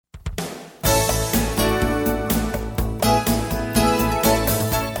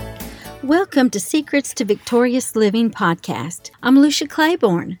Welcome to Secrets to Victorious Living podcast. I'm Lucia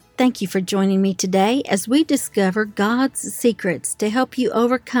Claiborne. Thank you for joining me today as we discover God's secrets to help you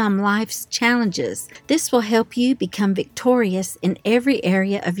overcome life's challenges. This will help you become victorious in every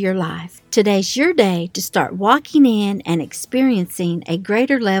area of your life. Today's your day to start walking in and experiencing a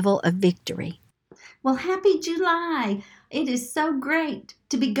greater level of victory. Well, happy July! It is so great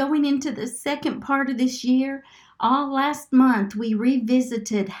to be going into the second part of this year. All last month, we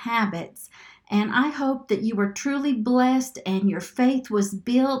revisited habits, and I hope that you were truly blessed and your faith was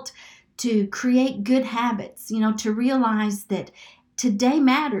built to create good habits, to realize that today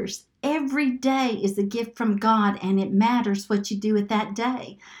matters. Every day is a gift from God, and it matters what you do with that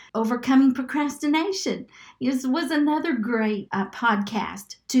day. Overcoming procrastination was another great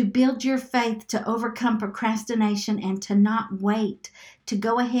podcast to build your faith to overcome procrastination and to not wait, to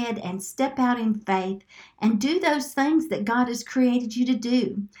go ahead and step out in faith and do those things that God has created you to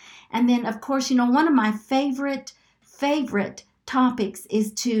do. And then, of course, one of my favorite topics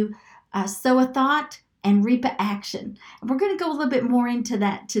is to sow a thought and reap an action. And we're going to go a little bit more into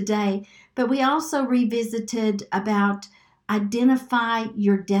that today, but we also revisited about identify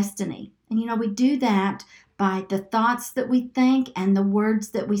your destiny. And we do that by the thoughts that we think and the words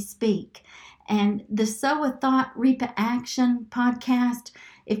that we speak. And the Sow a Thought, Reap an Action podcast,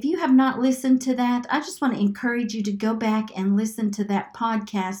 if you have not listened to that, I just want to encourage you to go back and listen to that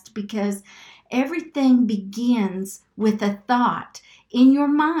podcast, because everything begins with a thought in your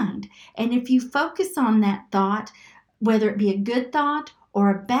mind. And if you focus on that thought, whether it be a good thought or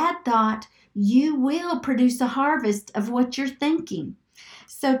a bad thought, you will produce a harvest of what you're thinking.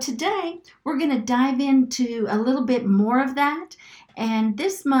 So today, we're going to dive into a little bit more of that. And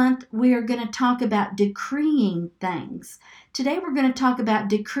this month, we are going to talk about decreeing things. Today, we're going to talk about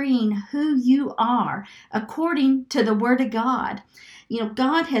decreeing who you are according to the Word of God.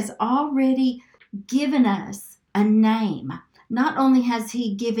 God has already given us a name. Not only has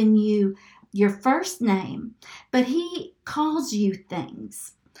He given you your first name, but He calls you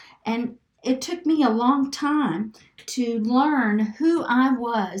things. And it took me a long time to learn who I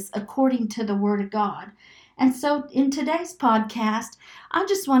was according to the Word of God. And so in today's podcast, I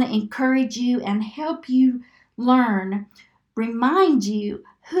just want to encourage you and help you learn, remind you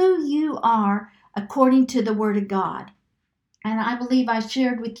who you are according to the Word of God. And I believe I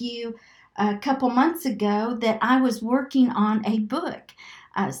shared with you a couple months ago that I was working on a book,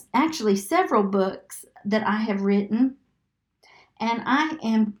 actually several books that I have written, and I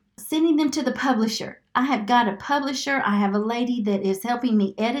am sending them to the publisher. I have got a publisher. I have a lady that is helping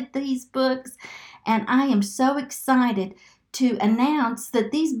me edit these books, and I am so excited to announce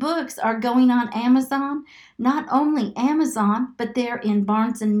that these books are going on Amazon. Not only Amazon, but they're in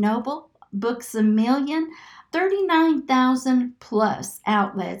Barnes & Noble, Books A Million. 39,000 plus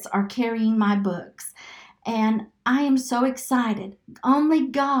outlets are carrying my books. And I am so excited. Only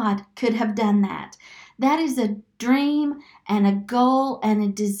God could have done that. That is a dream and a goal and a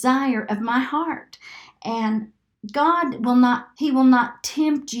desire of my heart. And God will not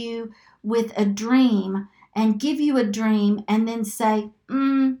tempt you with a dream and give you a dream and then say,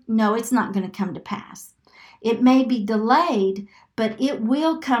 no, it's not going to come to pass. It may be delayed, but it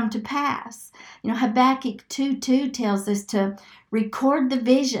will come to pass. Habakkuk 2:2 tells us to record the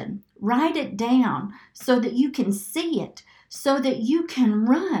vision, write it down so that you can see it, so that you can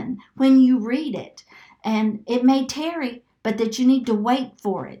run when you read it. And it may tarry, but that you need to wait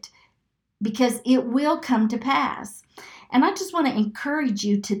for it, because it will come to pass. And I just want to encourage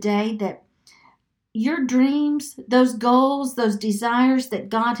you today that your dreams, those goals, those desires that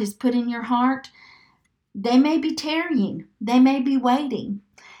God has put in your heart, they may be tarrying. They may be waiting.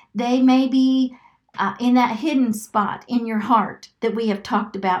 They may be in that hidden spot in your heart that we have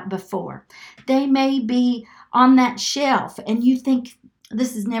talked about before. They may be on that shelf and you think,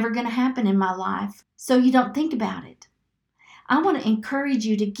 this is never going to happen in my life, so you don't think about it. I want to encourage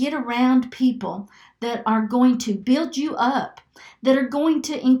you to get around people that are going to build you up, that are going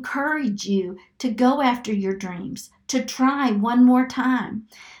to encourage you to go after your dreams, to try one more time.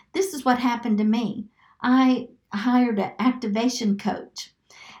 This is what happened to me. I hired an activation coach,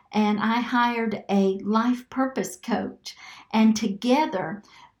 and I hired a life purpose coach. And together,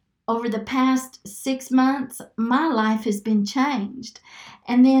 over the past 6 months, my life has been changed.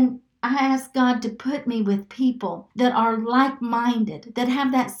 And then I asked God to put me with people that are like-minded, that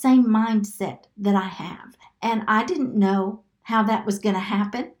have that same mindset that I have. And I didn't know how that was going to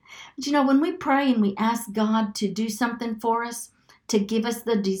happen. But when we pray and we ask God to do something for us, to give us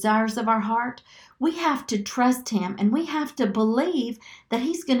the desires of our heart, we have to trust Him and we have to believe that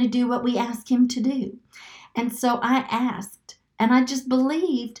He's going to do what we ask Him to do. And so I asked And I just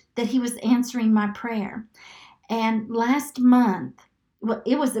believed that he was answering my prayer. And last month, well,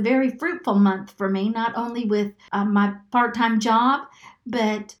 it was a very fruitful month for me, not only with my part-time job,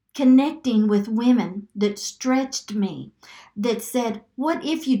 but connecting with women that stretched me, that said, what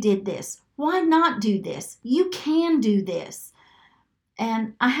if you did this? Why not do this? You can do this.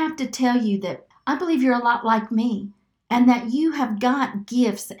 And I have to tell you that I believe you're a lot like me, and that you have got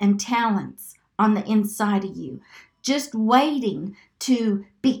gifts and talents on the inside of you, just waiting to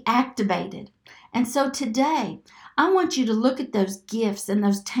be activated. And so today, I want you to look at those gifts and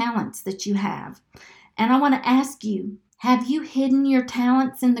those talents that you have. And I want to ask you, have you hidden your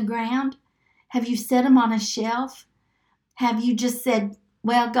talents in the ground? Have you set them on a shelf? Have you just said,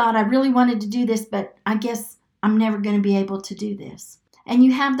 well, God, I really wanted to do this, but I guess I'm never going to be able to do this? And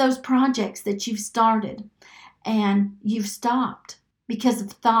you have those projects that you've started and you've stopped because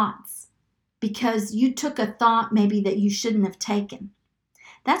of thoughts, because you took a thought maybe that you shouldn't have taken.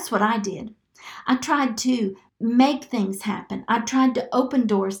 That's what I did. I tried to make things happen. I tried to open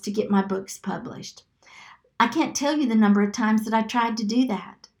doors to get my books published. I can't tell you the number of times that I tried to do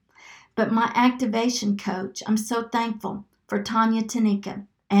that. But my activation coach, I'm so thankful for Tanya Tanika.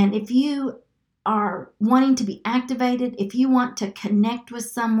 And if you are wanting to be activated, if you want to connect with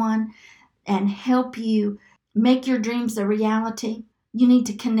someone and help you make your dreams a reality, you need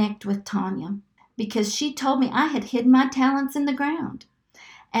to connect with Tanya, because she told me I had hidden my talents in the ground.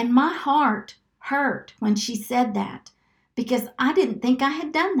 And my heart hurt when she said that, because I didn't think I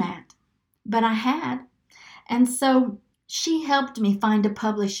had done that, but I had. And so she helped me find a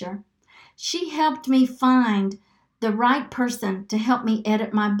publisher. She helped me find the right person to help me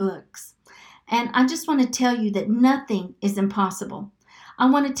edit my books. And I just want to tell you that nothing is impossible. I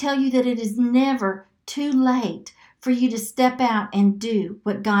want to tell you that it is never too late for you to step out and do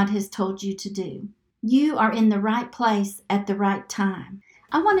what God has told you to do. You are in the right place at the right time.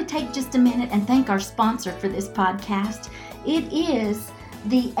 I want to take just a minute and thank our sponsor for this podcast. It is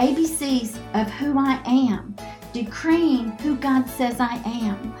the ABCs of Who I Am, decreeing who God says I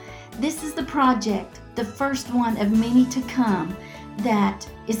am. This is the project, the first one of many to come, that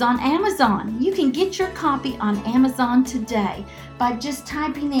is on Amazon. You can get your copy on Amazon today by just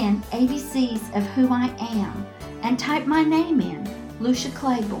typing in ABCs of Who I Am and type my name in, Lucia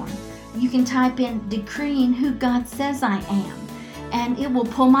Claiborne. You can type in Decreeing Who God Says I Am, and it will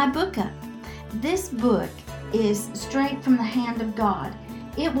pull my book up. This book is straight from the hand of God.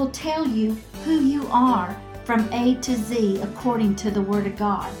 It will tell you who you are from A to Z according to the Word of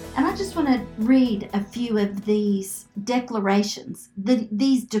God. And I just want to read a few of these declarations,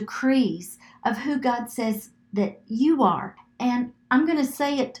 these decrees of who God says that you are. And I'm going to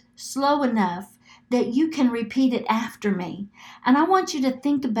say it slow enough that you can repeat it after me. And I want you to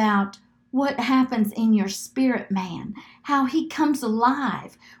think about what happens in your spirit man, how he comes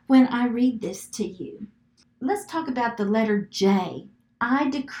alive when I read this to you. Let's talk about the letter J. I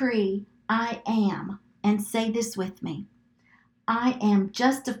decree I am. And say this with me. I am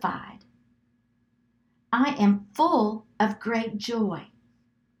justified. I am full of great joy.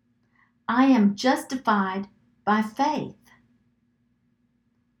 I am justified by faith.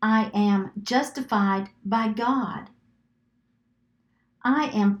 I am justified by God.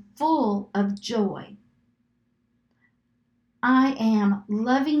 I am full of joy. I am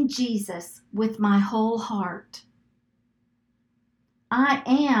loving Jesus with my whole heart. I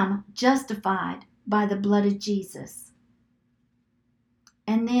am justified by the blood of Jesus.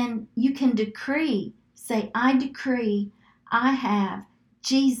 And then you can decree, say, I decree I have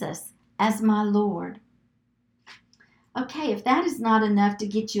Jesus as my Lord. Okay, if that is not enough to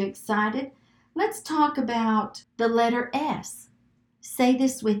get you excited, let's talk about the letter S. Say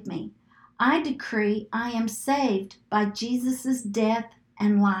this with me. I decree I am saved by Jesus' death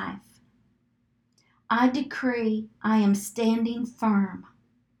and life. I decree I am standing firm.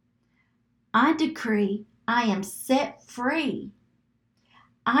 I decree I am set free.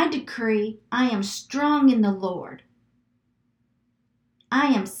 I decree I am strong in the Lord. I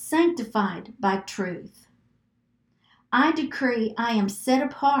am sanctified by truth. I decree I am set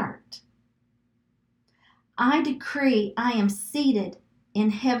apart. I decree I am seated in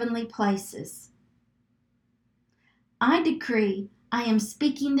heavenly places. I decree I am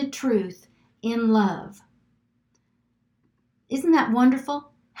speaking the truth in love. Isn't that wonderful?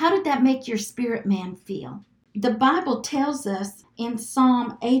 How did that make your spirit man feel? The Bible tells us in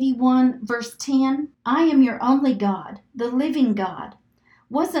Psalm 81 verse 10, I am your only God, the living God.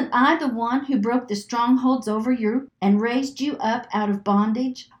 Wasn't I the one who broke the strongholds over you and raised you up out of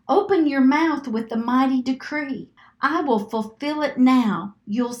bondage? Open your mouth with the mighty decree. I will fulfill it now,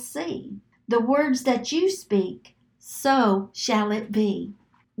 you'll see. The words that you speak so shall it be.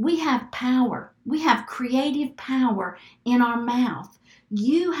 We have power. We have creative power in our mouth.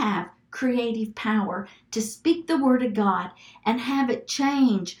 You have creative power to speak the word of God and have it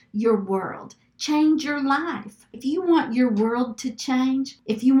change your world, change your life. If you want your world to change,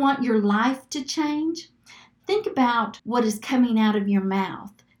 if you want your life to change, think about what is coming out of your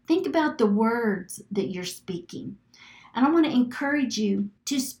mouth. Think about the words that you're speaking. And I want to encourage you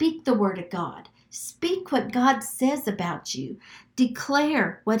to speak the word of God. Speak what God says about you.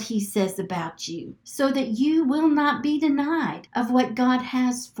 Declare what he says about you so that you will not be denied of what God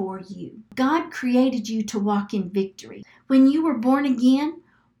has for you. God created you to walk in victory. When you were born again,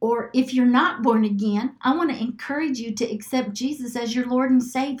 or if you're not born again, I want to encourage you to accept Jesus as your Lord and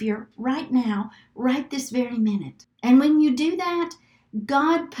Savior right now, right this very minute. And when you do that,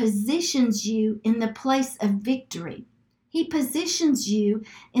 God positions you in the place of victory. He positions you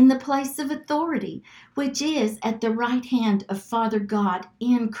in the place of authority, which is at the right hand of Father God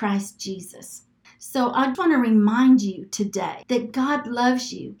in Christ Jesus. So I want to remind you today that God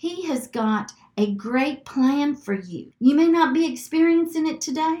loves you. He has got a great plan for you. You may not be experiencing it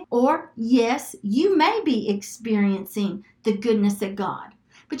today, or yes, you may be experiencing the goodness of God.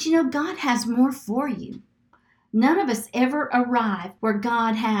 But you know, God has more for you. None of us ever arrive where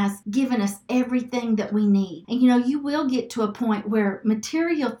God has given us everything that we need. And you know, you will get to a point where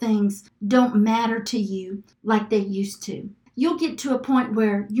material things don't matter to you like they used to. You'll get to a point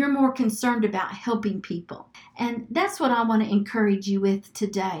where you're more concerned about helping people. And that's what I want to encourage you with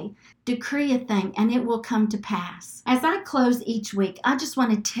today. Decree a thing and it will come to pass. As I close each week, I just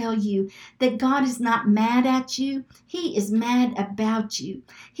want to tell you that God is not mad at you. He is mad about you.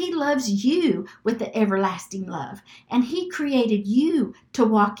 He loves you with the everlasting love. And he created you to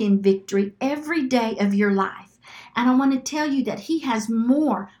walk in victory every day of your life. And I want to tell you that he has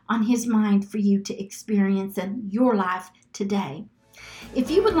more on his mind for you to experience in your life today. If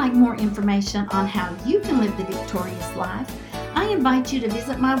you would like more information on how you can live the victorious life, I invite you to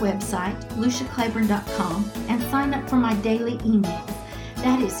visit my website, LuciaClaiborne.com, and sign up for my daily emails.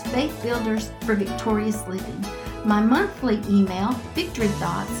 That is Faith Builders for Victorious Living. My monthly email, Victory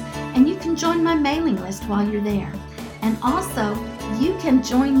Thoughts, and you can join my mailing list while you're there. And also, you can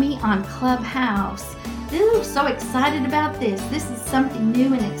join me on Clubhouse. Ooh, so excited about this. This is something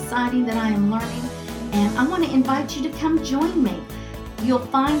new and exciting that I am learning, and I want to invite you to come join me. You'll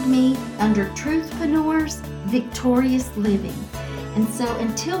find me under Truthpreneurs Victorious Living. And so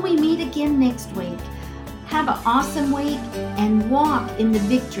until we meet again next week, have an awesome week and walk in the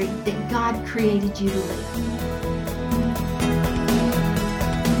victory that God created you to live.